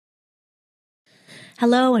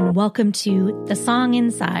Hello and welcome to The Song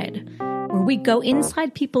Inside, where we go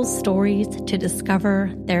inside people's stories to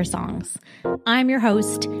discover their songs. I'm your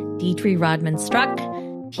host, Deidre Rodman-Struck,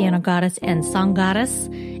 piano goddess and song goddess,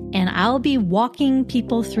 and I'll be walking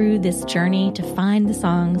people through this journey to find the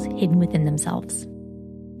songs hidden within themselves.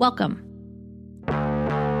 Welcome.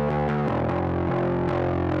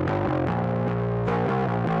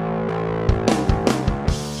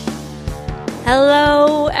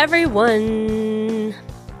 Hello, everyone.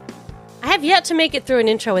 I have yet to make it through an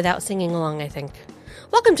intro without singing along, I think.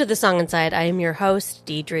 Welcome to The Song Inside. I am your host,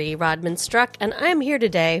 Deidre Rodman-Struck, and I'm here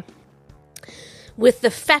today with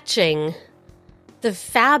the fetching, the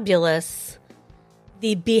fabulous,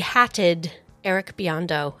 the behatted Eric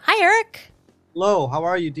Biondo. Hi, Eric. Hello, how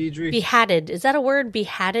are you, Deidre? Behatted. Is that a word,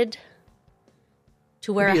 behatted?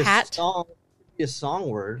 To wear a hat? A song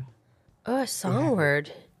word. Oh, a song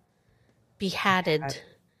word. Behatted.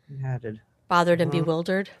 Behatted. Bothered and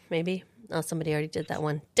bewildered, maybe. Oh, somebody already did that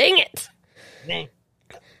one. Dang it! Dang.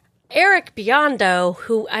 Eric Biondo,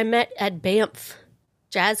 who I met at Banff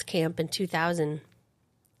Jazz Camp in 2000.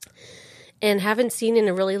 And haven't seen in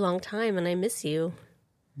a really long time, and I miss you.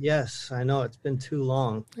 Yes, I know. It's been too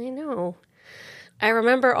long. I know. I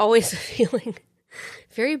remember always feeling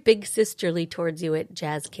very big sisterly towards you at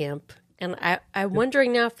Jazz Camp. And I'm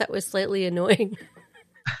wondering now if that was slightly annoying.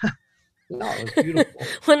 No, it was beautiful.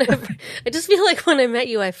 I just feel like when I met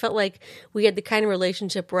you, I felt like we had the kind of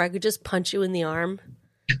relationship where I could just punch you in the arm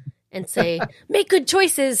and say, make good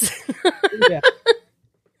choices. Yeah.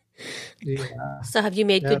 So have you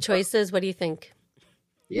made good choices? What do you think?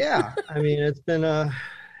 Yeah. I mean, it's been,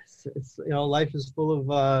 it's life is full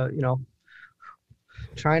of,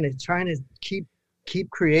 trying to keep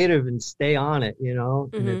creative and stay on it,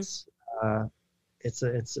 and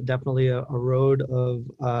it's definitely a road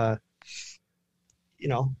of,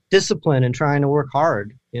 discipline and trying to work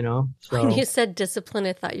hard, So, when you said discipline,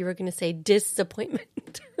 I thought you were going to say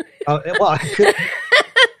disappointment.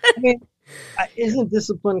 Isn't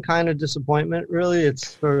discipline kind of disappointment? Really,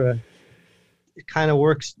 it's it kind of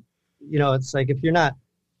works. It's like if you're not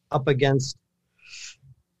up against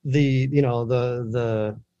the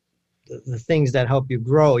things that help you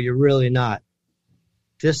grow, you're really not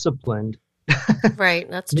disciplined. Right,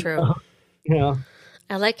 that's true.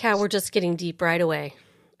 I like how we're just getting deep right away.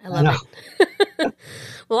 I love it.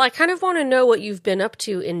 Well, I kind of want to know what you've been up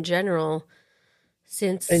to in general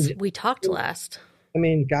since we talked last. I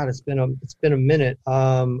mean, God, it's been a minute.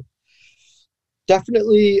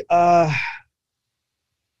 Definitely, the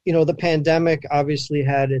pandemic obviously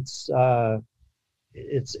had its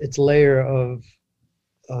layer of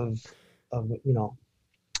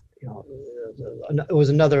it was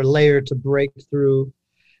another layer to break through,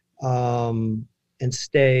 and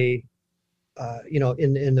stay, in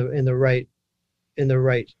the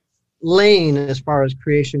right lane as far as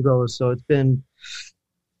creation goes. So it's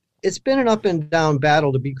been an up and down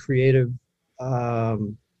battle to be creative.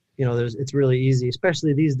 It's really easy,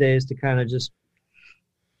 especially these days, to kind of just,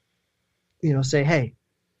 say, hey,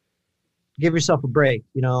 give yourself a break,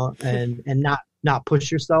 and not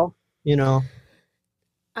push yourself,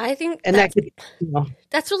 I think and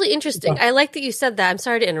that's really interesting. I like that you said that. I'm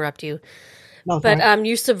sorry to interrupt you. No, but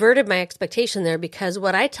you subverted my expectation there, because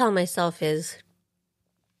what I tell myself is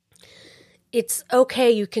it's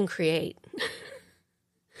okay, you can create.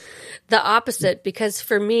 The opposite, because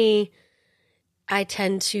for me, I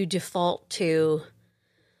tend to default to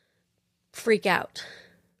freak out.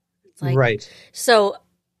 It's like, right. So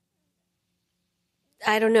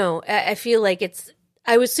I don't know. I feel like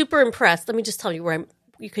I was super impressed. Let me just tell you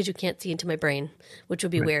because you can't see into my brain, which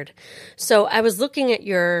would be weird. So I was looking at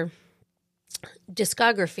your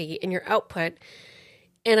discography and your output,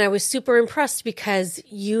 and I was super impressed because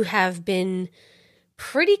you have been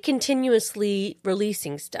pretty continuously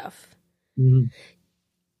releasing stuff. Mm-hmm.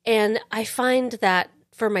 And I find that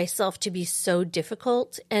for myself to be so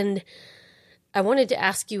difficult, and I wanted to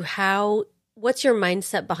ask you what's your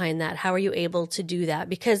mindset behind that? How are you able to do that?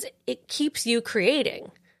 Because it keeps you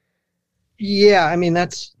creating. Yeah, I mean,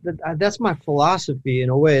 that's my philosophy in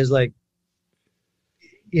a way, is like,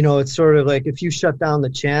 it's sort of like if you shut down the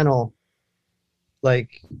channel,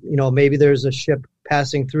 like, maybe there's a ship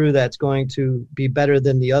passing through that's going to be better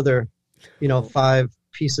than the other, 5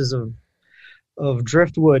 pieces of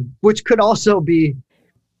driftwood, which could also be,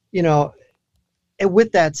 and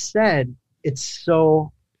with that said, it's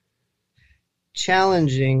so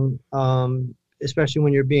challenging, especially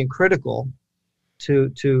when you're being critical,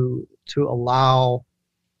 to allow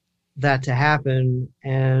that to happen.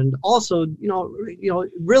 And also,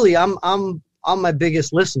 really, I'm my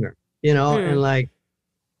biggest listener, and like,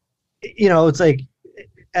 it's like,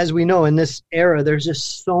 as we know, in this era, there's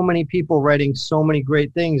just so many people writing so many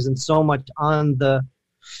great things and so much on the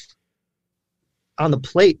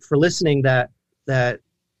plate for listening that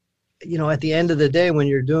you know, at the end of the day, when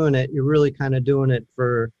you're doing it, you're really kind of doing it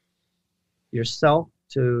for yourself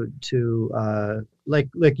to like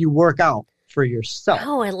you work out for yourself.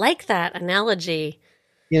 Oh, I like that analogy.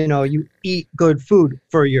 You know, you eat good food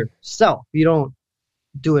for yourself. You don't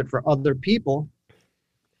do it for other people.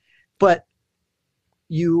 But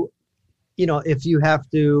you know, if you have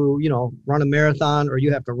to, you know, run a marathon or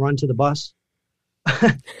you have to run to the bus,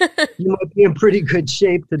 you might be in pretty good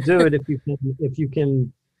shape to do it if you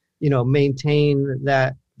can, you know, maintain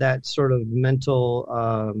that sort of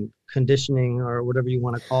mental conditioning or whatever you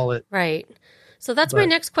want to call it. Right. So that's my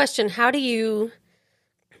next question. How do you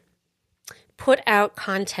put out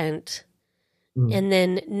content and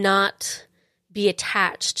then not be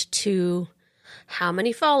attached to how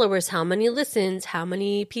many followers, how many listens, how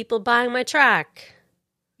many people buying my track?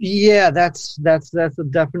 Yeah, that's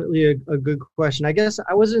definitely a good question. I guess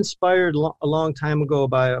I was inspired a long time ago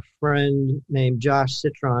by a friend named Josh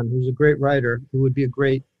Citron, who's a great writer, who would be a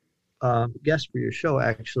great guest for your show,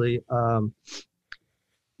 actually.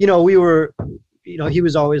 You know, he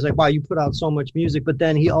was always like, wow, you put out so much music. But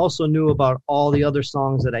then he also knew about all the other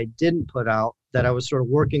songs that I didn't put out that I was sort of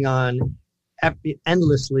working on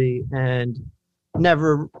endlessly and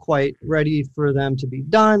never quite ready for them to be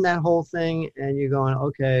done, that whole thing. And you're going,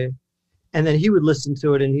 okay. And then he would listen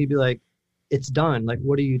to it and he'd be like, it's done. Like,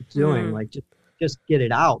 what are you doing? Like, just get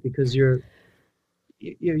it out, because you're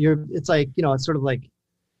it's like, you know, it's sort of like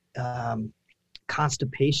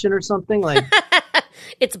constipation or something, like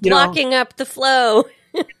it's blocking up the flow.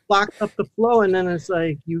 Blocked up the flow. And then it's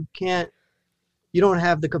like, you don't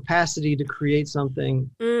have the capacity to create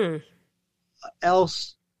something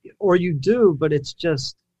else, or you do, but it's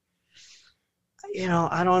just, you know,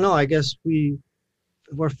 I don't know. I guess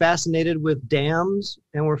we're fascinated with dams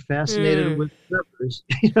and we're fascinated with rivers.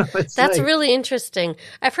 You know, that's really interesting.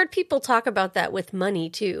 I've heard people talk about that with money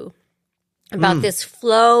too, about this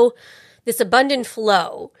flow, this abundant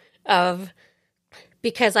flow of,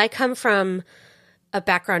 because I come from a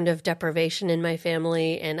background of deprivation in my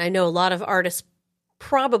family, and I know a lot of artists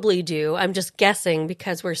probably do. I'm just guessing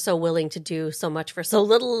because we're so willing to do so much for so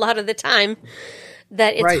little a lot of the time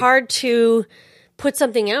that it's hard to put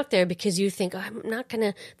something out there because you think, oh, I'm not going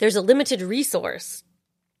to, there's a limited resource.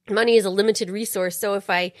 Money is a limited resource. So if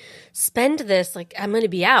I spend this, like, I'm going to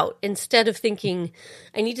be out, instead of thinking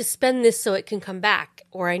I need to spend this so it can come back,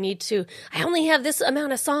 or I only have this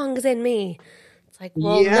amount of songs in me. It's like,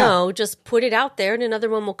 well, no, just put it out there and another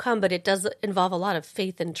one will come. But it does involve a lot of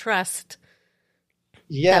faith and trust.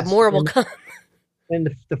 Yes, that more will come.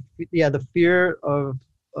 And the fear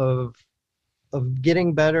of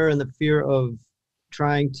getting better, and the fear of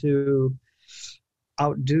trying to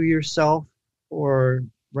outdo yourself or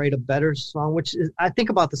write a better song, which is, I think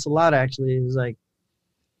about this a lot actually, is like,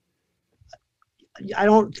 I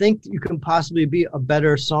don't think you can possibly be a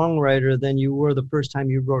better songwriter than you were the first time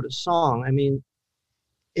you wrote a song. I mean,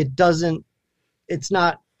 there's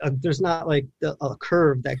not like a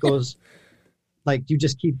curve that goes like you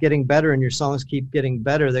just keep getting better and your songs keep getting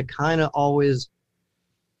better. They're kind of always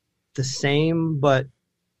the same, but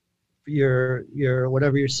your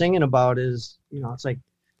whatever you're singing about is, you know, it's like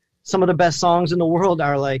some of the best songs in the world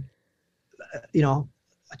are like, you know,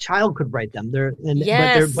 a child could write them.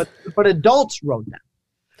 But adults wrote them,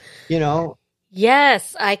 you know?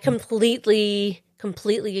 Yes, I completely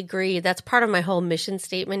agree. That's part of my whole mission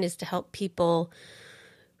statement, is to help people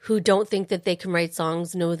who don't think that they can write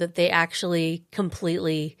songs know that they actually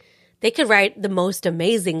they could write the most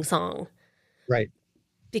amazing song. Right.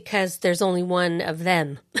 Because there's only one of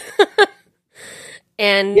them.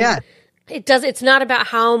 And it's not about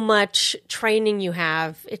how much training you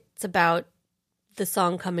have. It's about the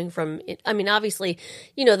song coming from, I mean, obviously,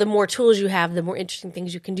 you know, the more tools you have, the more interesting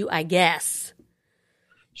things you can do, I guess.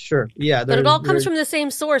 Sure. Yeah. But it all comes from the same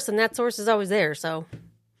source, and that source is always there. So.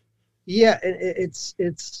 Yeah, it's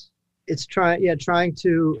trying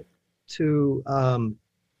to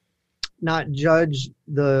not judge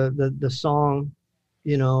the song,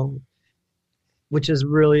 you know, which is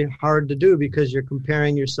really hard to do because you're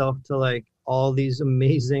comparing yourself to like all these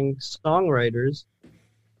amazing songwriters,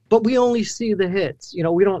 but we only see the hits. You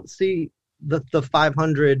know, we don't see the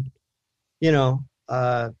 500, you know,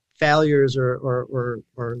 failures or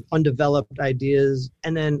undeveloped ideas,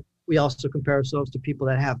 and then we also compare ourselves to people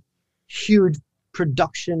that have huge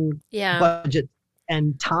production budget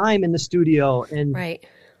and time in the studio, and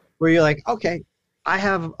where you're like, okay, I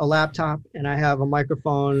have a laptop and I have a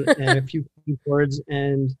microphone and a few keyboards,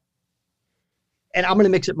 and and I'm going to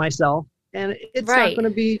mix it myself, and it's Right.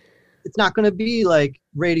 not going to be like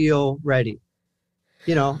radio ready,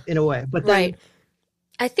 in a way. But Right. then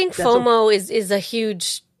I think that's okay. FOMO is a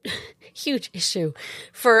huge, huge issue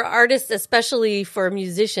for artists, especially for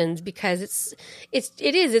musicians, because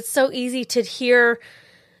it's so easy to hear.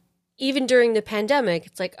 Even during the pandemic,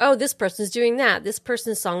 it's like, oh, this person's doing that. This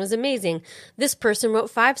person's song is amazing. This person wrote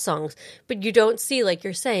 5 songs. But you don't see, like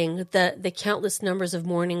you're saying, the countless numbers of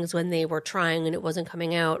mornings when they were trying and it wasn't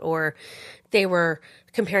coming out, or they were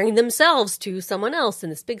comparing themselves to someone else in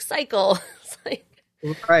this big cycle. It's like,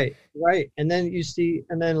 Right. And then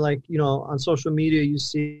like, on social media, you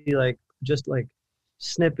see like just like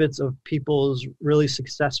snippets of people's really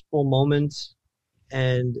successful moments.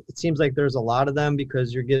 And it seems like there's a lot of them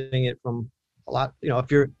because you're getting it from a lot, if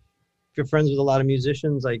you're friends with a lot of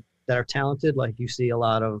musicians like that are talented, like you see a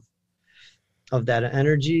lot of that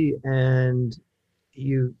energy, and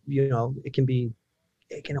it can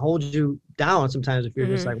hold you down sometimes if you're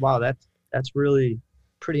just like, wow, that's really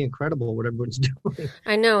pretty incredible what everyone's doing.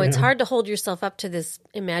 I know it's hard to hold yourself up to this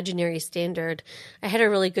imaginary standard. I had a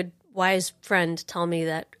really good, wise friend tell me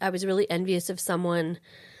that I was really envious of someone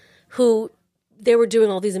who they were doing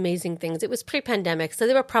all these amazing things. It was pre-pandemic, so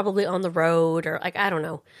they were probably on the road or like, I don't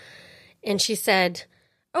know. And she said,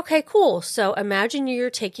 okay, cool. So imagine you're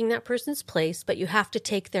taking that person's place, but you have to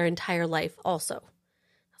take their entire life also.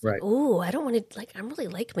 Right. Ooh, I don't want to, like, I really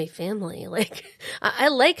like my family. Like, I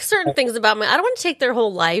like certain things about I don't want to take their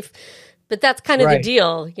whole life, but that's kind of the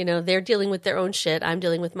deal. They're dealing with their own shit. I'm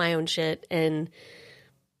dealing with my own shit. And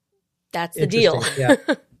that's the deal. Yeah.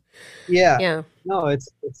 Yeah. No, it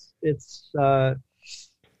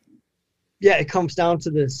comes down to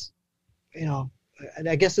this, and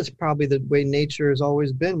I guess it's probably the way nature has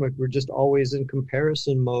always been. We're just always in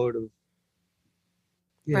comparison mode of,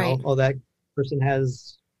 oh, that person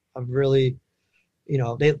has a really,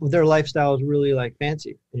 their lifestyle is really like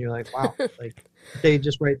fancy. And you're like, wow, like they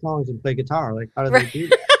just write songs and play guitar. Like, how do they do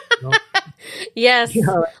that? Yes.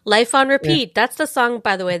 Life on Repeat. Yeah. That's the song,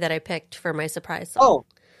 by the way, that I picked for my surprise song.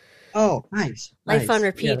 Oh, nice. Life on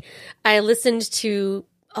Repeat. Yeah. I listened to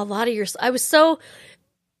a lot of I was so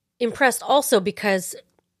impressed also because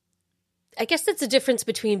I guess that's the difference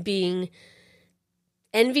between being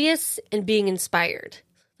envious and being inspired.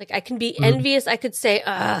 Like I can be envious. I could say,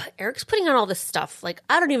 Eric's putting on all this stuff. Like,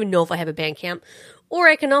 I don't even know if I have a Bandcamp. Or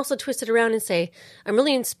I can also twist it around and say, I'm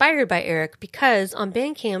really inspired by Eric because on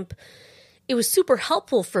Bandcamp, it was super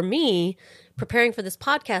helpful for me preparing for this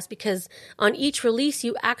podcast because on each release,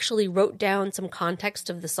 you actually wrote down some context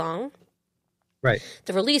of the song. Right.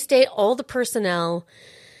 The release date, all the personnel.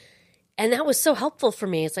 And that was so helpful for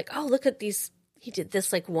me. It's like, oh, look at these. He did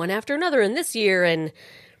this like one after another in this year.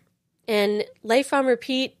 And Life on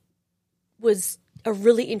Repeat was a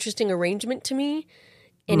really interesting arrangement to me.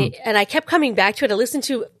 And and I kept coming back to it. I listened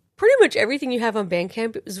to pretty much everything you have on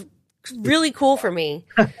Bandcamp. It was really cool for me.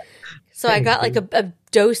 So I got like a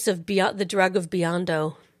dose of the drug of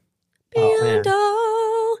Biondo. Biondo.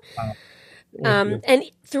 Oh, and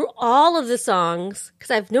through all of the songs,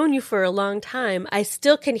 because I've known you for a long time, I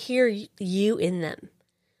still can hear you in them,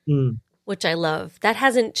 which I love. That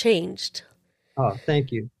hasn't changed. Oh,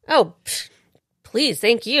 thank you. Oh, please,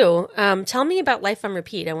 thank you. Tell me about Life on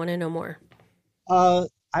Repeat. I want to know more.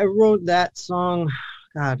 I wrote that song,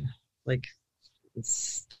 God, like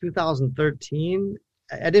it's 2013.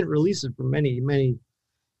 I didn't release it for many, many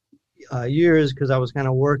years because I was kind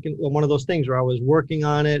of working. One of those things where I was working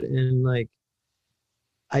on it and like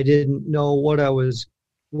I didn't know what I was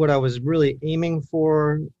really aiming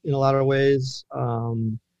for in a lot of ways.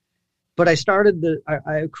 But I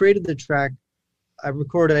created the track. I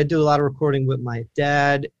did a lot of recording with my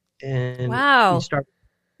dad, and wow. He's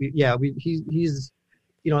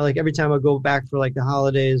like every time I go back for like the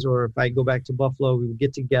holidays or if I go back to Buffalo, we would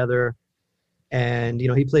get together, and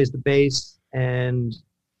he plays the bass, and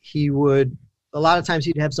he would a lot of times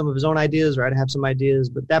he'd have some of his own ideas or I'd have some ideas,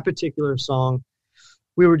 but that particular song,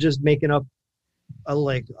 we were just making up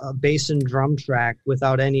a bass and drum track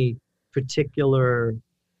without any particular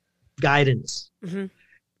guidance. Mm-hmm.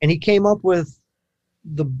 And he came up with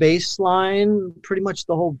the bass line, pretty much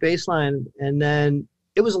the whole bass line. And then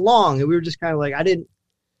it was long and we were just kind of like, I didn't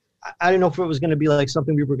know if it was going to be like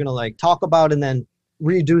something we were going to like talk about and then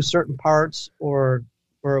redo certain parts or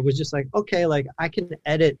it was just like, okay, like I can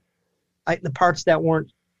edit the parts that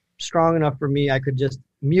weren't strong enough for me. I could just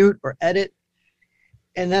mute or edit.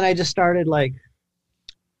 And then I just started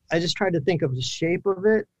I just tried to think of the shape of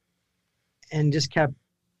it and just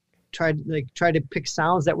tried to pick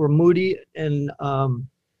sounds that were moody and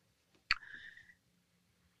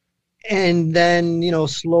then,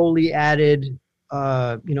 slowly added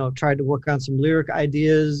tried to work on some lyric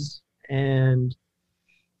ideas, and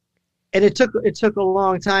it took a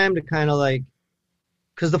long time to kind of like,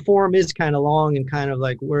 because the form is kind of long and kind of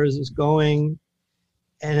like, where is this going?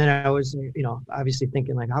 And then I was, obviously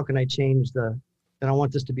thinking like, how can I change I don't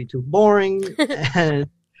want this to be too boring. And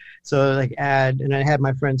so like and I had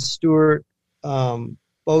my friend Stuart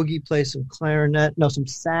Bogey play some some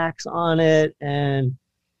sax on it. And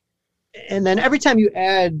then every time you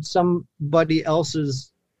add somebody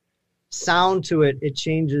else's sound to it, it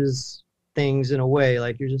changes things in a way.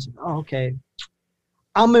 Like you're just, oh, okay.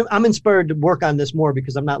 I'm inspired to work on this more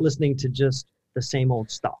because I'm not listening to just the same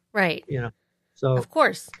old stuff. Right. So of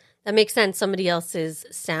course, that makes sense. Somebody else's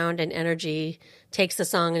sound and energy takes the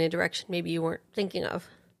song in a direction maybe you weren't thinking of.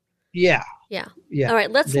 Yeah. Yeah. Yeah. All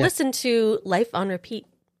right, let's listen to Life on Repeat.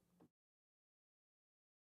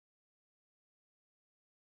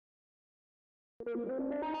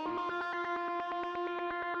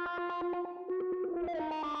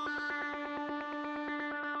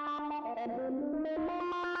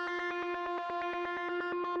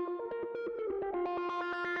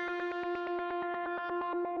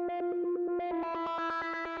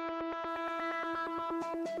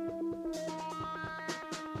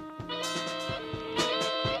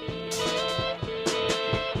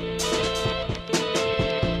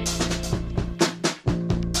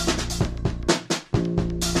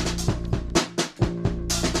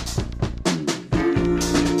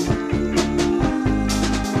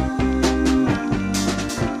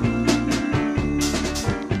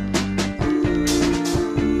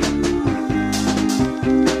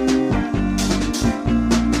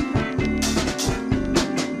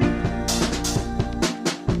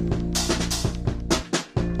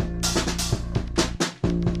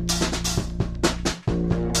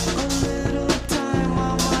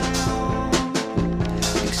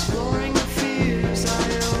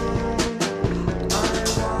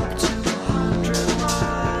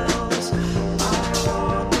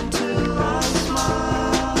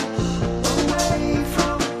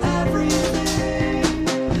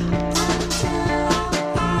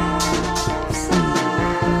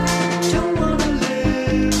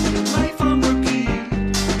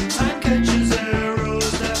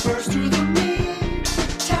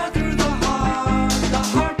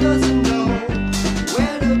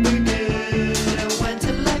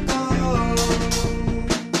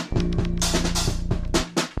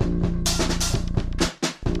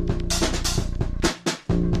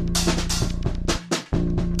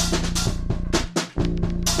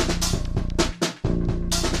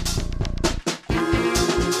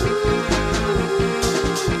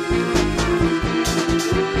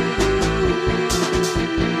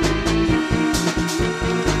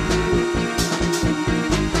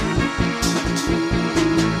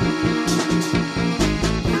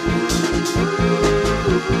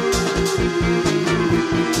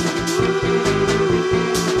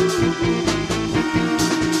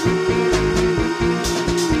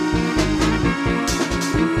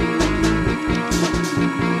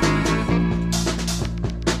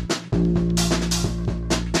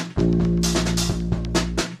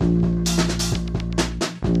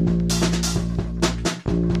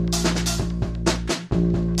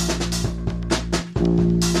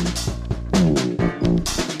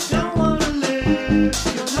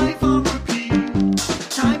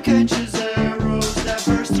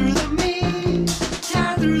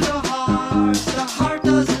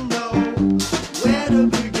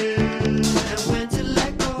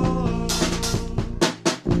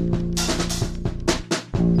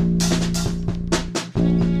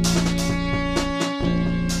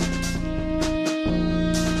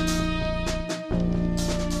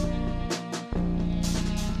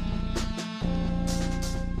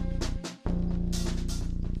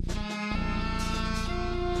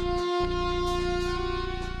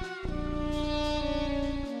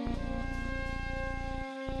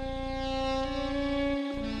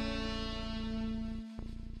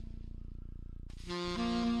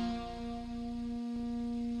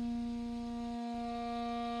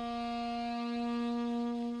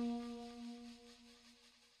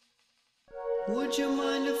 Would you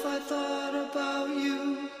mind if I thought about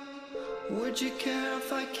you? Would you care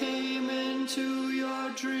if I came into your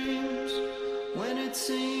dreams when it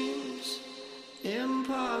seems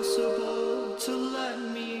impossible to let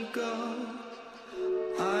me go?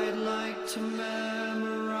 I'd like to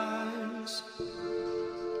memorize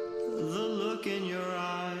the look in your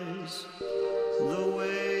eyes, the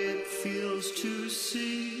way it feels to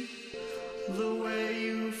see, the way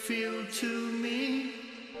you feel to me,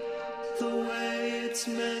 the way it's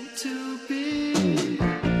meant to be.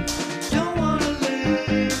 Don't wanna live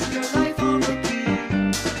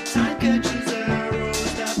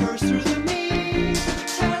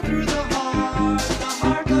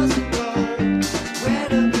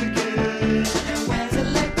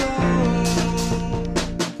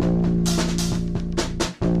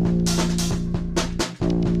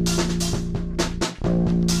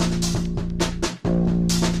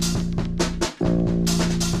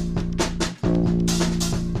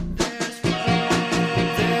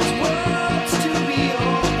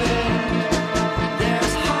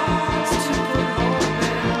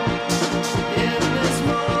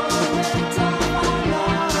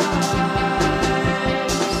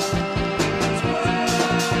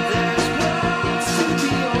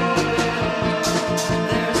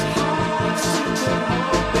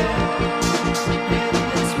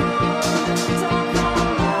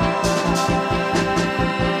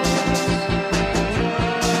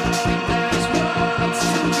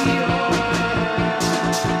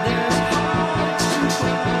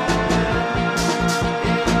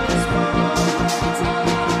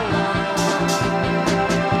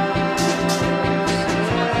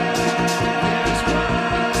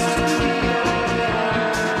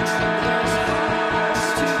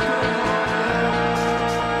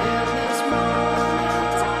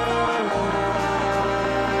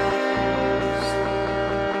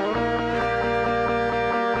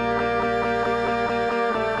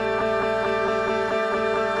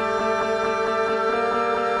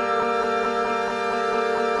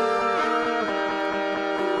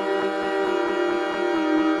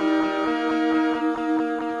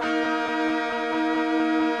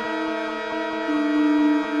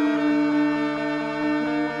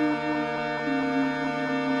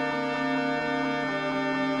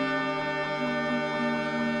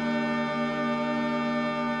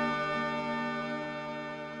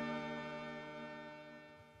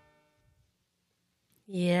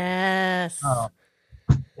Yes. Oh,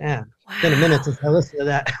 yeah. Wow. It's been a minute since I listened to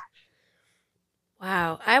that.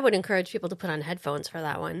 Wow. I would encourage people to put on headphones for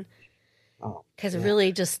that one Oh, because it yeah.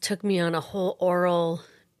 really just took me on a whole oral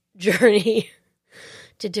journey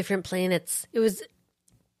to different planets. It was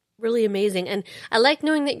really amazing. And I like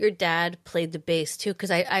knowing that your dad played the bass too,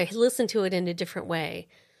 because I listened to it in a different way.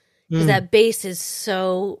 Because that bass is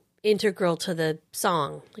so integral to the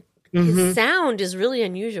song. Like, his sound is really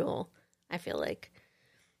unusual, I feel like.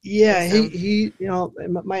 Yeah, His he you know,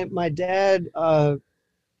 my dad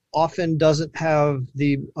often doesn't have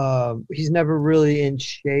the he's never really in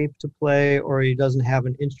shape to play, or he doesn't have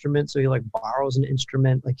an instrument, so he like borrows an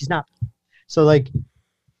instrument. Like he's not so like,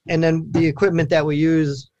 and then the equipment that we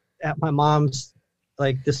use at my mom's,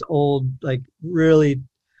 like this old, like really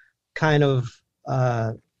kind of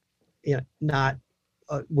not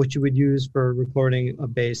what you would use for recording a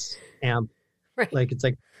bass amp. right. Like it's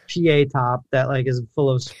like PA top that like is full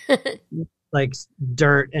of like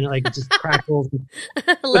dirt and like it just crackles.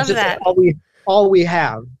 I love But that. all we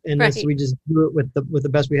have, and Right. so we just do it with the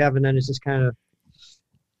best we have, and then it's just kind of,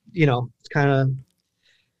 it's kind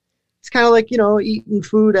of like, eating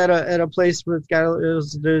food at a place where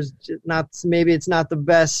there's not, maybe it's not the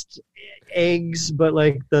best eggs, but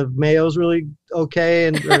like the mayo's really okay,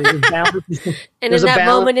 and And in that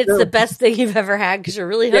moment, it's the best thing you've ever had because you're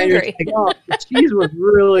really hungry. You're like, oh, the cheese was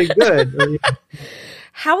really good.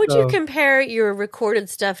 How would you compare your recorded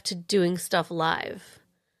stuff to doing stuff live?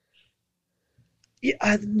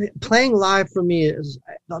 Yeah, playing live for me is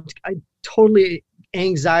I totally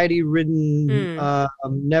anxiety ridden.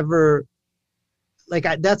 Never like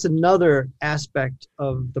that's another aspect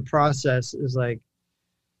of the process is like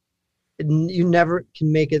you never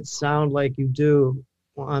can make it sound like you do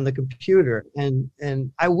on the computer, and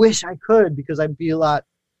I wish I could, because I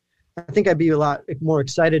think I'd be a lot more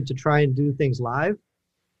excited to try and do things live.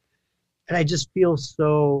 And I just feel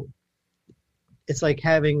so, it's like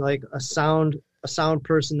having like a sound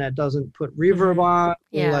person that doesn't put reverb on,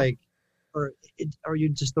 or you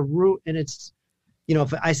just the root, and it's,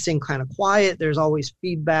 if I sing kind of quiet, there's always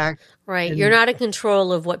feedback. Right. You're not in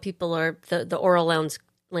control of what people are, the oral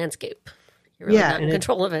landscape. You're really not in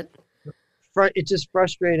control of it. It's just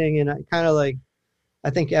frustrating. And I kind of like,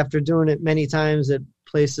 I think after doing it many times at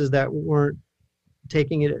places that weren't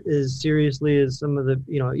taking it as seriously as some of the,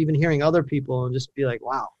 even hearing other people, and just be like,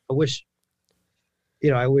 wow, I wish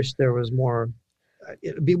there was more.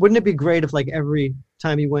 Wouldn't it be great if like every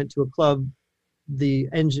time you went to a club, the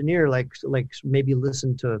engineer like maybe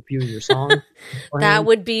listened to a few of your songs?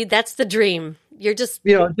 That's the dream. You're just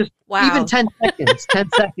wow. Even 10 seconds.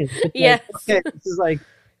 Yes. Like, okay, this is like,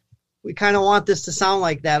 we kind of want this to sound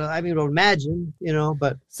like that. I mean, imagine,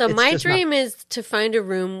 but. So my dream is to find a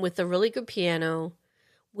room with a really good piano,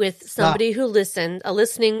 with somebody who listens, a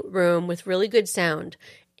listening room with really good sound.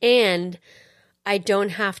 And I don't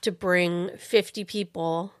have to bring 50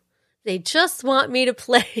 people. They just want me to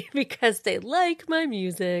play because they like my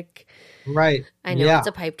music. Right. I know it's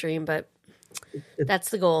a pipe dream, but that's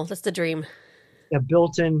the goal. That's the dream. Yeah,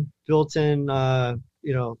 built-in,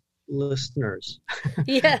 listeners.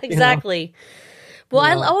 Yeah, exactly. Well,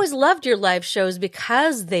 I always loved your live shows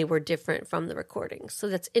because they were different from the recordings. So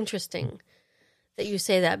that's interesting that you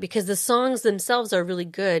say that, because the songs themselves are really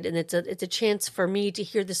good, and it's a chance for me to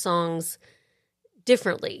hear the songs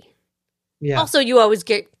differently. Yeah. Also, you always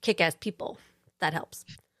get kick-ass people. That helps.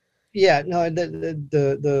 Yeah. No,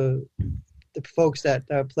 the folks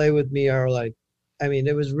that play with me are like, I mean,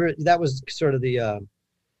 it was that was sort of the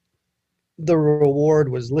reward,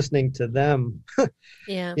 was listening to them.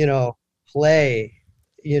 Yeah. Play.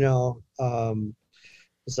 It's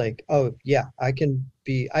like, oh yeah, I can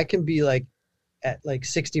be like at like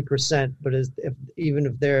 60%, but even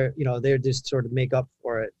if they're just sort of make up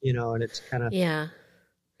for it, and it's kind of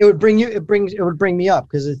it would bring me up,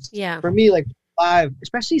 because it's for me, like live,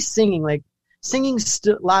 especially singing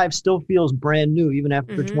live still feels brand new even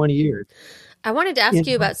after 20 years. I wanted to ask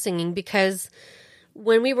you about singing, because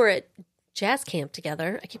when we were at jazz camp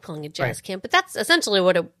together, I keep calling it jazz camp, but that's essentially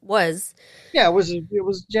what it was. Yeah, it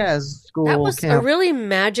was jazz school. That was camp. A really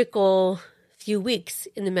magical few weeks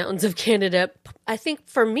in the mountains of Canada. I think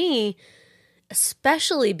for me,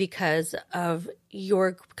 especially because of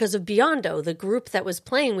Biondo, the group that was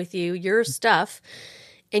playing with you, your stuff,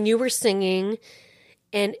 and you were singing,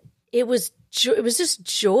 and it was just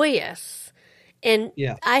joyous. And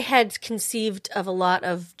I had conceived of a lot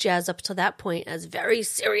of jazz up to that point as very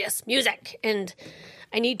serious music, and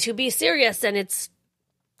I need to be serious, and it's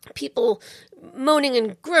people moaning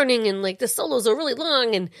and groaning, and like the solos are really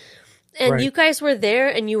long, and you guys were there,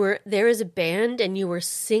 and you were there as a band, and you were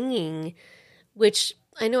singing, which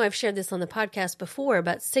I know I've shared this on the podcast before,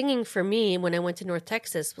 but singing for me when I went to North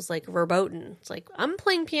Texas was like verboten. It's like, I'm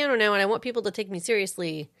playing piano now and I want people to take me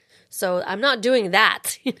seriously. So I'm not doing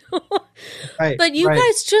that, you know? Right. But you right.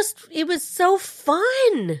 guys it was so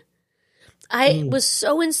fun. I was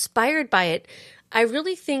so inspired by it. I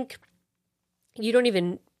really think you don't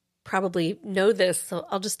even probably know this, so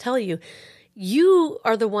I'll just tell you. You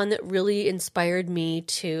are the one that really inspired me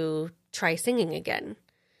to try singing again.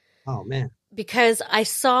 Oh, man. Because I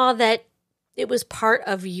saw that it was part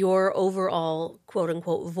of your overall quote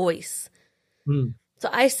unquote voice. So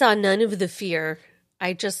I saw none of the fear.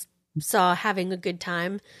 I just saw having a good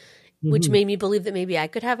time, which made me believe that maybe I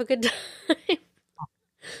could have a good time.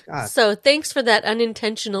 God. So thanks for that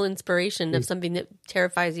unintentional inspiration of something that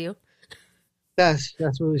terrifies you. That's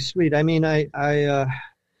really sweet. I mean, it's,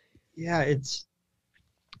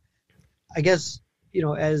 I guess, you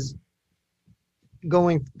know, as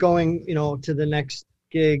going, you know, to the next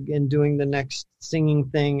gig and doing the next singing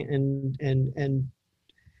thing and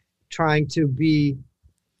trying to be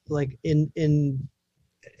like in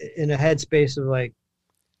a headspace of like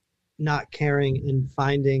not caring and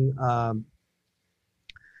finding,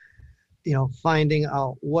 you know, finding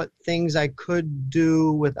out what things I could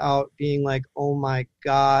do without being like, oh my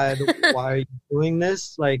God, why are you doing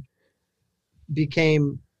this? Like,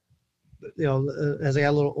 became, you know, as I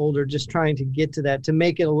got a little older, just trying to get to that, to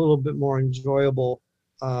make it a little bit more enjoyable.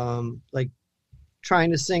 Like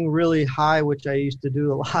trying to sing really high, which I used to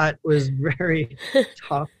do a lot, was very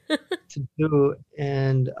tough to do.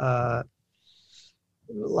 And,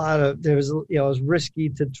 it was risky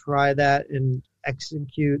to try that and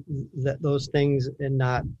execute those things and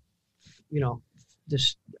not, you know,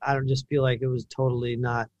 I don't just feel like it was totally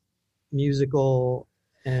not musical.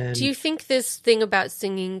 And do you think this thing about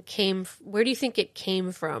singing where do you think it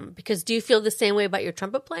came from? Because do you feel the same way about your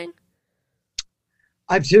trumpet playing?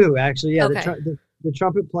 I do, actually. Yeah. Okay. The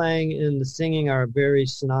trumpet playing and the singing are very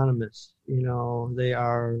synonymous. You know, they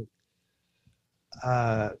are,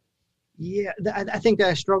 I think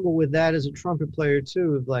I struggle with that as a trumpet player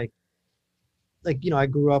too. Like, you know, I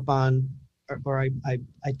grew up on, or I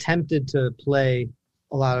attempted to play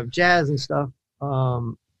a lot of jazz and stuff,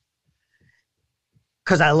 because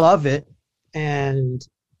I love it and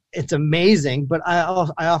it's amazing. But I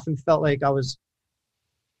often felt like I was,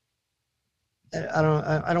 I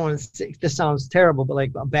don't want to say, this sounds terrible, but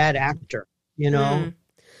like a bad actor, you know,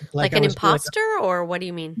 like an imposter, or what do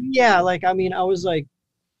you mean? Yeah, like, I mean, I was like,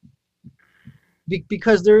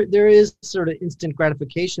 because there is sort of instant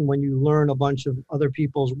gratification when you learn a bunch of other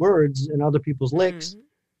people's words and other people's licks,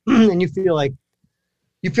 and you feel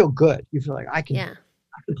good. You feel like I can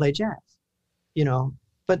play jazz, you know.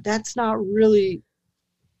 But that's not really,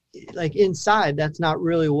 like, inside. That's not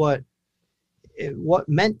really what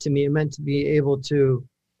meant to me. It meant to be able to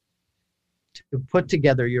put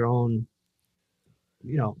together your own,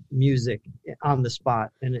 you know, music on the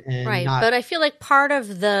spot and right. Not, but I feel like part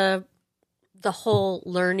of the whole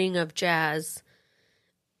learning of jazz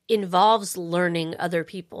involves learning other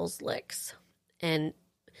people's licks and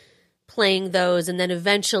playing those, and then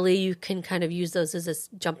eventually you can kind of use those as a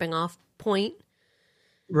jumping off point.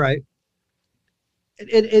 Right.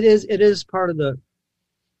 It is part of the,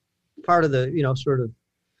 you know, sort of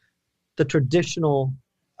the traditional,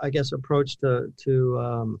 I guess, approach to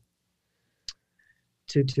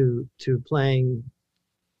playing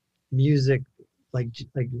music, like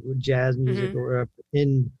jazz music or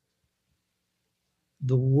in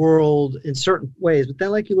the world in certain ways. But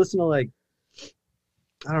then, like, you listen to, like,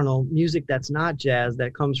 I don't know, music that's not jazz,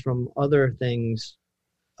 that comes from other things,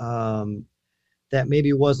 that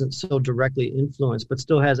maybe wasn't so directly influenced, but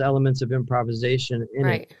still has elements of improvisation in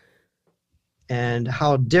it. And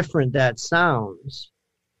how different that sounds,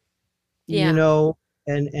 you know,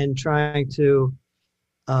 and trying to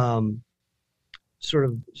sort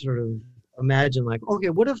of imagine, like, okay,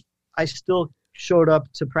 what if I still showed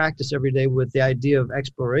up to practice every day with the idea of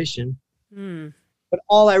exploration, but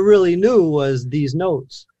all I really knew was these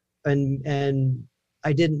notes, and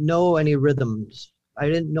I didn't know any rhythms. I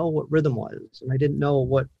didn't know what rhythm was, and I didn't know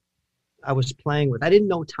what I was playing with. I didn't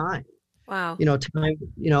know time. Wow. You know, time,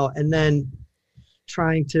 you know, and then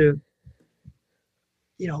trying to,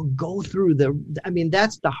 you know, go through I mean,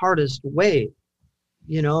 that's the hardest way,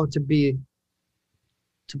 you know, to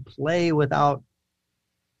play without,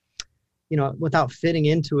 you know, without fitting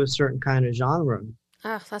into a certain kind of genre.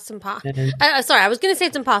 Oh, that's impossible. Sorry, I was going to say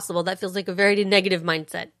it's impossible. That feels like a very negative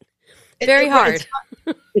mindset. Very hard.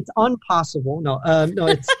 It's impossible. No,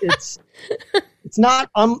 no, it's not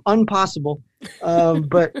impossible.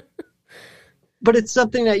 But it's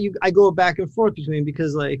something that I go back and forth between,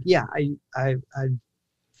 because, like, yeah, I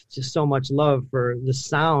just so much love for the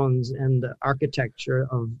sounds and the architecture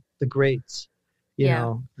of the greats. You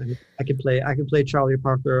know, I could play Charlie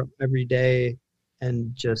Parker every day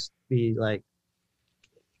and just be like,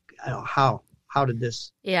 I don't know, how did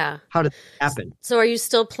this happen? So are you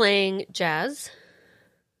still playing jazz?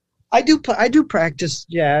 I do practice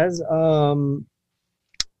jazz. I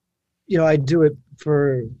do it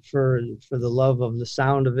for the love of the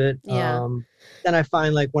sound of it. Yeah. Then I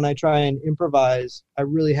find like when I try and improvise, I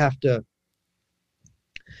really have to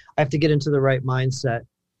get into the right mindset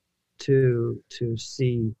to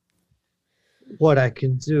see what I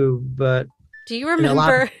can do. But do you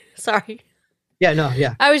remember? Sorry. Yeah, no,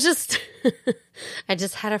 yeah. I just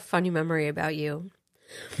had a funny memory about you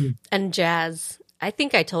and jazz. I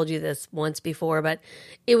think I told you this once before, but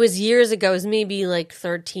it was years ago. It was maybe like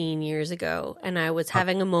 13 years ago. And I was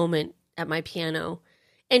having a moment at my piano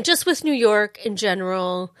and just with New York in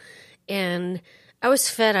general. And I was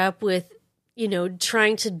fed up with,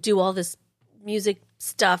 trying to do all this music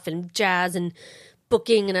stuff and jazz and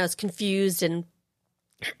booking. And I was confused. And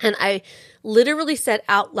I literally said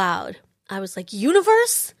out loud, I was like,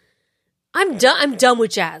 universe, I'm done. I'm done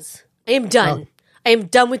with jazz. I am done. I am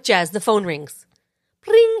done with jazz. The phone rings.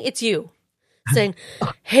 Bling, it's you saying,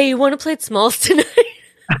 hey, you want to play at Smalls tonight?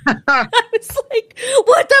 I was like,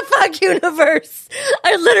 what the fuck, universe?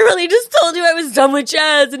 I literally just told you I was done with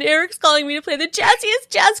jazz, and Eric's calling me to play the jazziest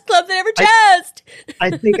jazz club that ever jazzed. I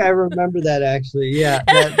think I remember that, actually. Yeah.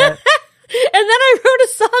 And then I wrote a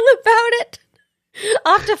song about it.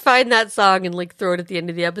 I'll have to find that song and like throw it at the end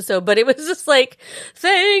of the episode, but it was just like,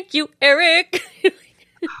 thank you, Eric. Oh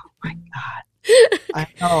my God. I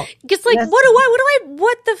know. It's like,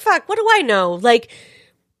 what the fuck? What do I know? Like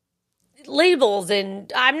labels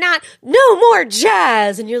and no more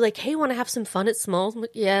jazz. And you're like, hey, want to have some fun at Smalls? I'm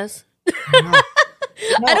like, yes. I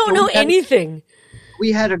don't know anything.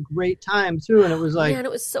 We had a great time too. And it was like, man,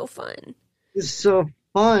 it was so fun. It's so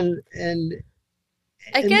fun. And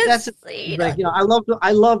I guess, that's like, I do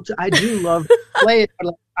love to play it. But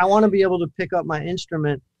like, I want to be able to pick up my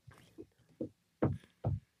instrument.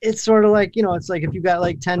 It's sort of like, it's like if you got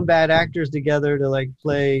like 10 bad actors together to like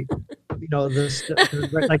play,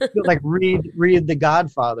 like read The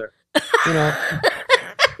Godfather,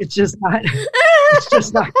 it's just not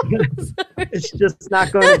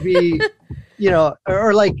going to be,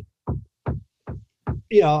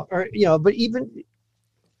 but even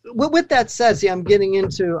with that said, see, I'm getting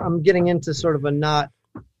into sort of a not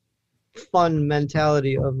fun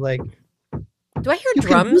mentality of like, do I hear you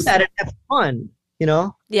drums? can do that and have fun.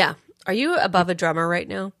 Yeah. Are you above a drummer right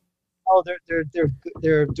now? Oh, they're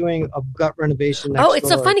doing a gut renovation next it's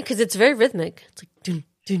door. so funny because it's very rhythmic. It's like dun,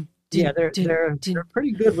 dun, dun, yeah, they're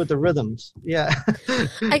pretty good with the rhythms. Yeah.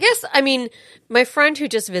 I guess, my friend who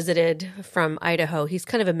just visited from Idaho, he's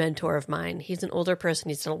kind of a mentor of mine. He's an older person.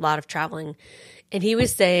 He's done a lot of traveling. And he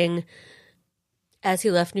was saying, as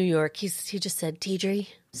he left New York, he just said, Deidre,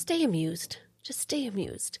 stay amused. Just stay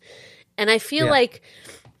amused. And I feel like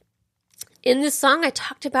in this song, I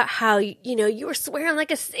talked about how, you were swearing like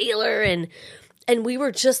a sailor and we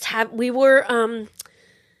were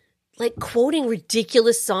like quoting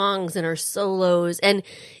ridiculous songs in our solos. And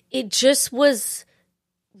it just was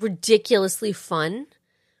ridiculously fun.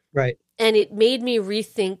 Right. And it made me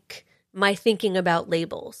rethink my thinking about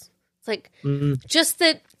labels. It's like just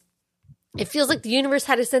that it feels like the universe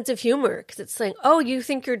had a sense of humor because it's saying, oh, you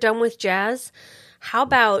think you're done with jazz? How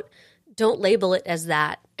about don't label it as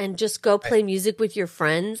that and just go play music with your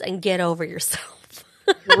friends and get over yourself.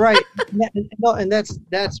 Right. No, and that's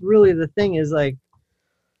really the thing is like,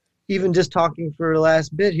 even just talking for the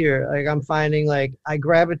last bit here, like I'm finding like I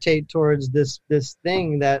gravitate towards this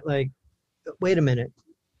thing that like, wait a minute,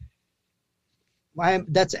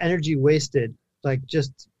 that's energy wasted. Like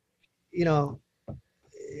just,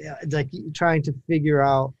 like trying to figure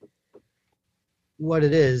out what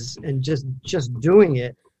it is and just doing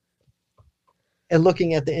it and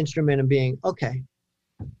looking at the instrument and being, okay,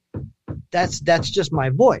 that's just my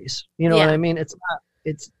voice. You know what I mean? It's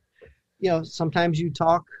sometimes you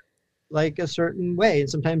talk like a certain way and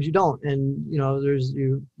sometimes you don't. And,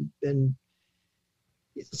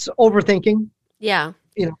 it's overthinking. Yeah.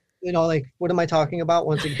 Like, what am I talking about?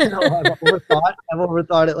 Once again, I've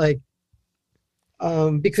overthought it like,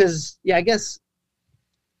 because I guess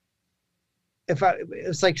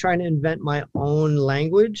it's like trying to invent my own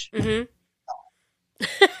language. Mm-hmm.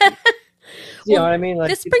 You know what I mean? Like,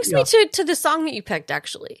 this brings me to the song that you picked,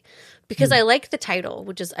 actually, because I like the title,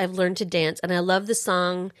 which is I've Learned to Dance, and I love the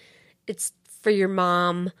song. It's for your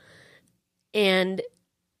mom, and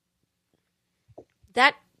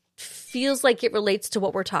that feels like it relates to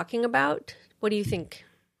what we're talking about. What do you think?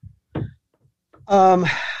 Um,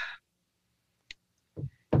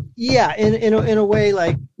 yeah, in a way,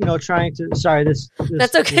 like, trying to. Sorry,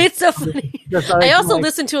 That's okay. It's so funny. I also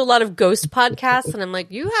listen to a lot of ghost podcasts, and I'm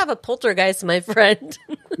like, you have a poltergeist, my friend.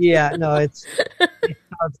 Yeah, no, it's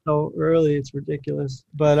not so early. It's ridiculous,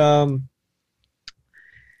 but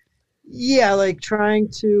yeah, like trying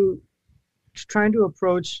to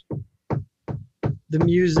approach the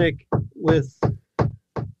music with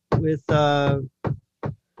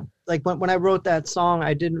like when I wrote that song,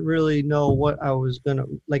 I didn't really know what I was gonna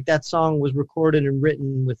like. That song was recorded and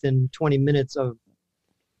written within 20 minutes of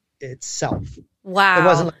itself. Wow.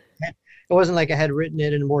 It wasn't like I had written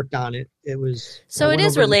it and worked on it. It was so it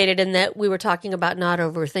is related in that we were talking about not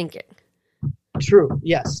overthinking. True.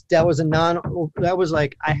 Yes, that was that was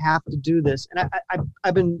like, I have to do this, and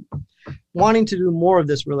I've been wanting to do more of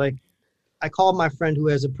this. Where like I called my friend who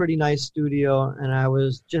has a pretty nice studio, and I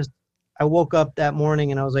woke up that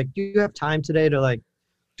morning and I was like, do you have time today to like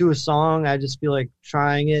do a song? I just feel like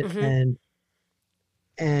trying it. Mm-hmm.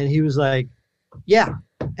 And he was like, yeah.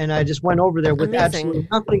 And I just went over there with Amazing. absolutely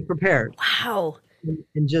nothing prepared. Wow.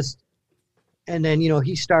 And then,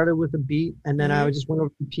 he started with a beat, and then I just went over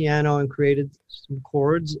to the piano and created some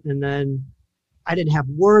chords. And then I didn't have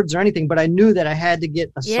words or anything, but I knew that I had to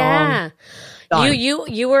get a song done.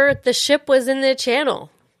 You were, the ship was in the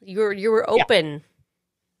channel. You were open.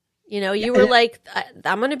 Yeah. You were like,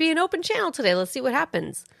 I'm going to be an open channel today. Let's see what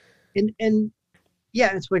happens. And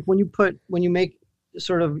yeah, it's like when you make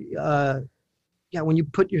sort of, when you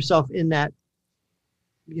put yourself in that,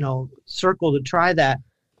 circle to try that,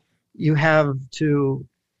 you have to,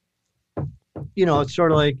 it's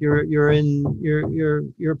sort of like you're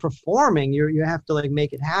performing, you have to like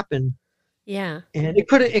make it happen. Yeah. And it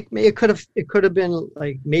could have been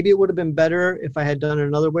like, maybe it would have been better if I had done it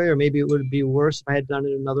another way, or maybe it would be worse if I had done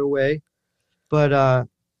it another way. But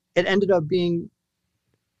it ended up being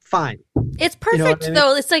fine. It's perfect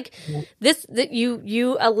though. It's like this, that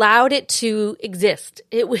you allowed it to exist.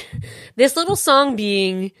 This little song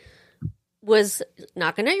being was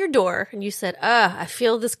knocking at your door, and you said, I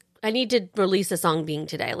feel this, I need to release a song being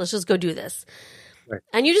today. Let's just go do this. Right.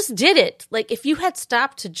 And you just did it. Like, if you had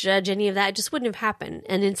stopped to judge any of that, it just wouldn't have happened.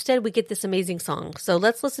 And instead we get this amazing song. So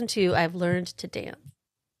let's listen to I've Learned to Dance.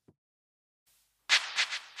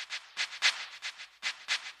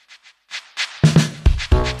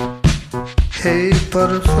 Hey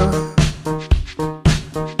butterfly,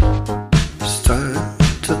 it's time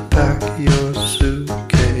to pack your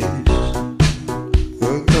suitcase.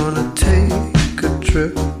 We're gonna take a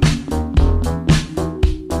trip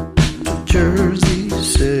to Jersey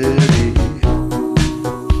City,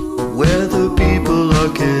 where the people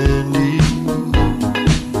are candy.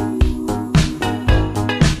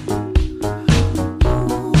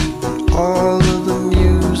 All of the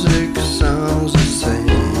music sounds the same.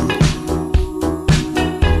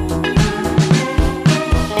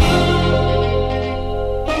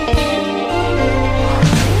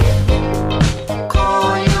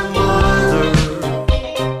 Call your mother,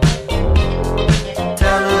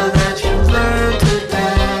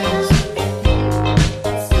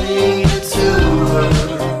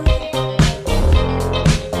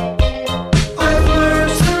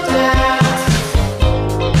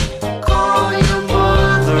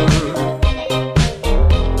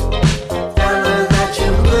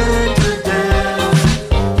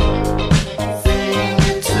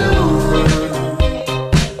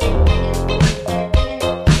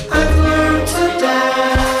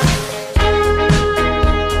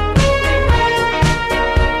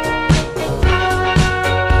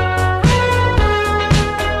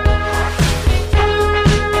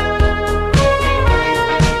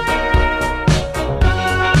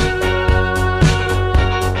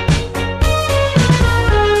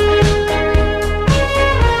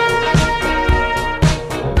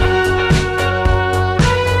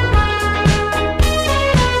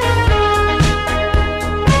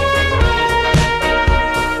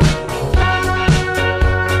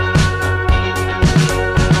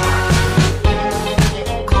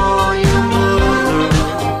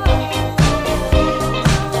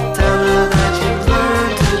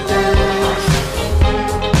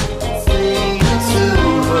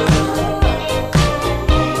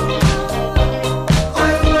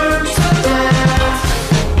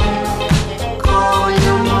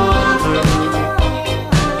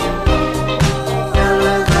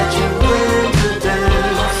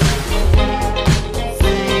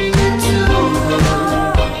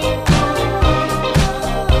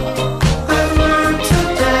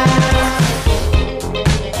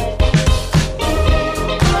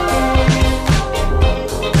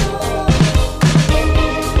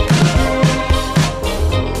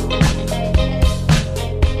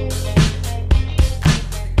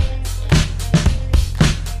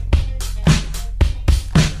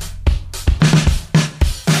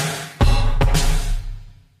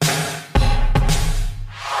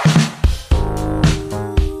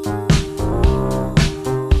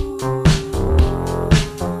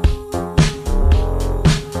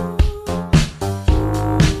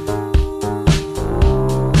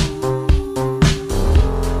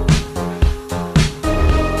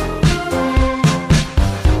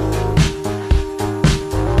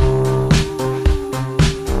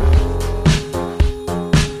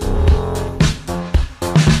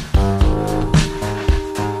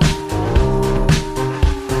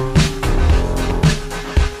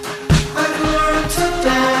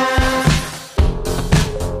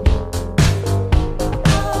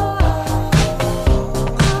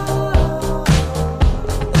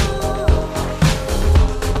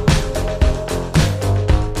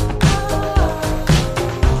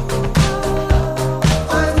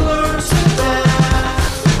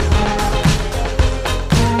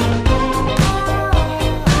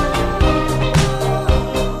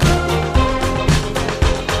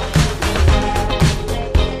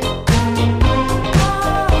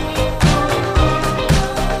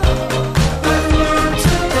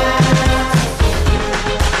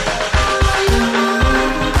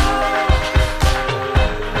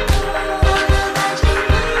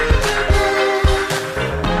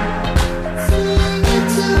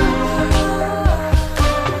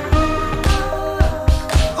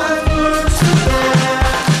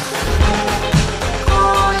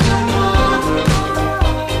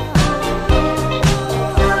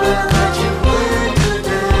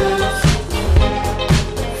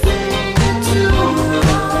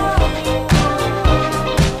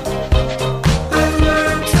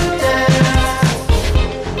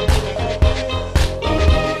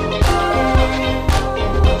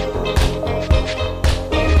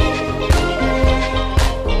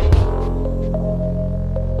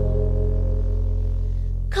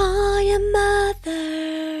 your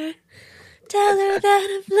mother. Tell her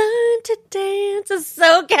that I've learned to dance. It's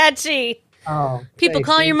so catchy. Oh, People, thanks,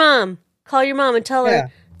 call dude. your mom. Call your mom and tell Yeah.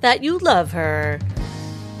 her that you love her.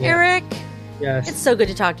 Yeah. Eric, Yes. it's so good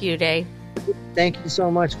to talk to you today. Thank you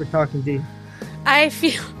so much for talking, Dee. I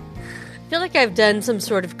feel like I've done some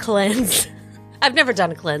sort of cleanse. I've never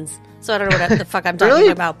done a cleanse, so I don't know what the fuck I'm talking Really?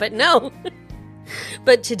 about, but no.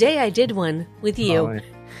 But today I did one with you.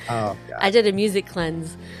 Oh, God. I did a music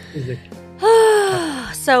cleanse. Music.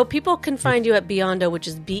 So people can find you at Biondo, which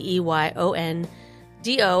is BEYONDO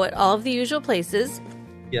at all of the usual places.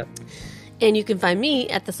 Yep. And you can find me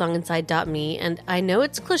at thesonginside.me. And I know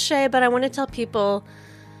it's cliche, but I want to tell people,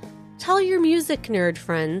 tell your music nerd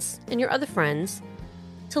friends and your other friends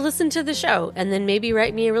to listen to the show and then maybe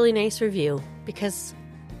write me a really nice review, because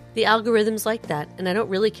the algorithm's like that. And I don't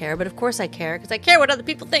really care, but of course I care, because I care what other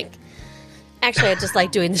people think. Actually, I just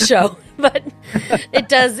like doing the show, but it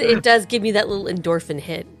does give me that little endorphin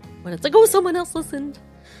hit when it's like, oh, someone else listened.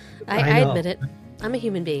 I know. admit it. I'm a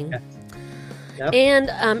human being. Yeah. Yep. And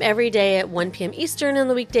every day at 1 p.m. Eastern on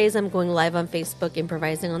the weekdays, I'm going live on Facebook,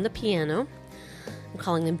 improvising on the piano. I'm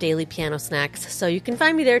calling them daily piano snacks, so you can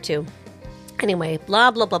find me there too. Anyway,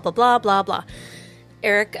 blah, blah, blah, blah, blah, blah, blah.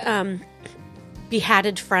 Eric,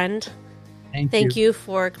 behatted friend, thank you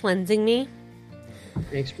for cleansing me.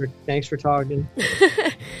 Thanks for talking.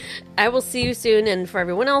 I will see you soon, and for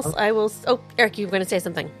everyone else, I will... Oh, Eric, you were going to say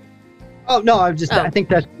something. Oh no, I think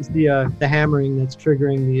that's just the hammering that's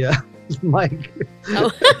triggering the mic. Oh,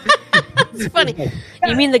 it's funny.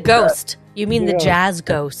 You mean the ghost. You mean the jazz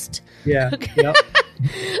ghost. Yeah. Okay. Yep.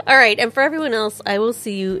 All right, and for everyone else, I will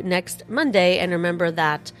see you next Monday, and remember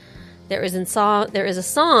that there is a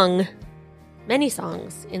song, many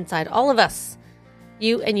songs inside all of us.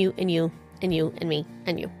 You and you and you and you and me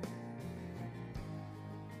and you.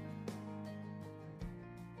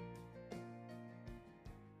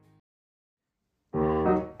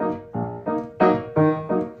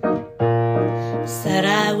 Said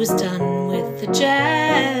I was done with the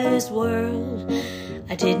jazz world.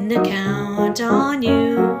 I didn't count on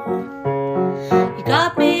you. You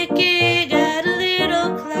got me a gig at a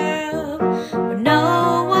little club where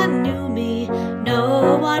no one knew me,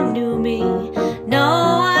 no one knew me,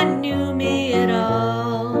 no one knew me at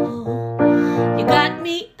all. You got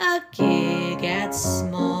me a gig at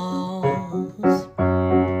Smalls.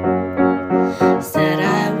 Said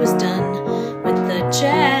I was done with the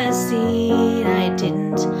jazz scene. I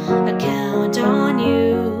didn't count on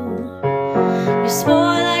you. You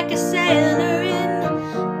swore like a sailor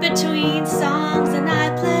in between songs, and I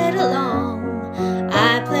played along.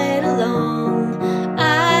 I played along.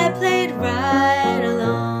 I played right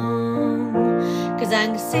along, 'cause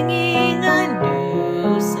I'm singing a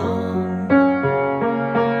new song.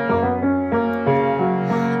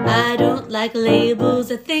 I don't like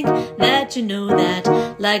labels, I think that you know that.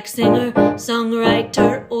 Like singer,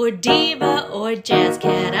 songwriter, or diva, or jazz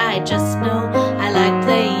cat, I just know I like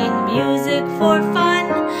playing music for fun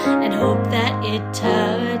and hope that it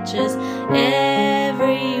touches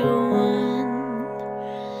everyone.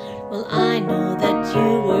 Well, I know that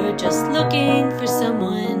you were just looking for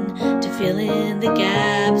someone to fill in the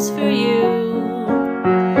gaps for you.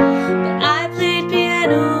 But I played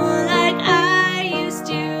piano like I used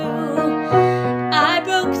to. I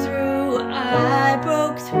broke through, I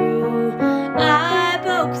broke through, I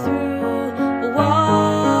broke through a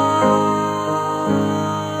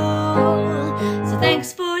wall. So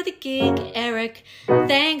thanks for the gig, Eric.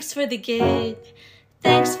 Thanks for the gig.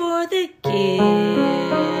 Thanks for the gig.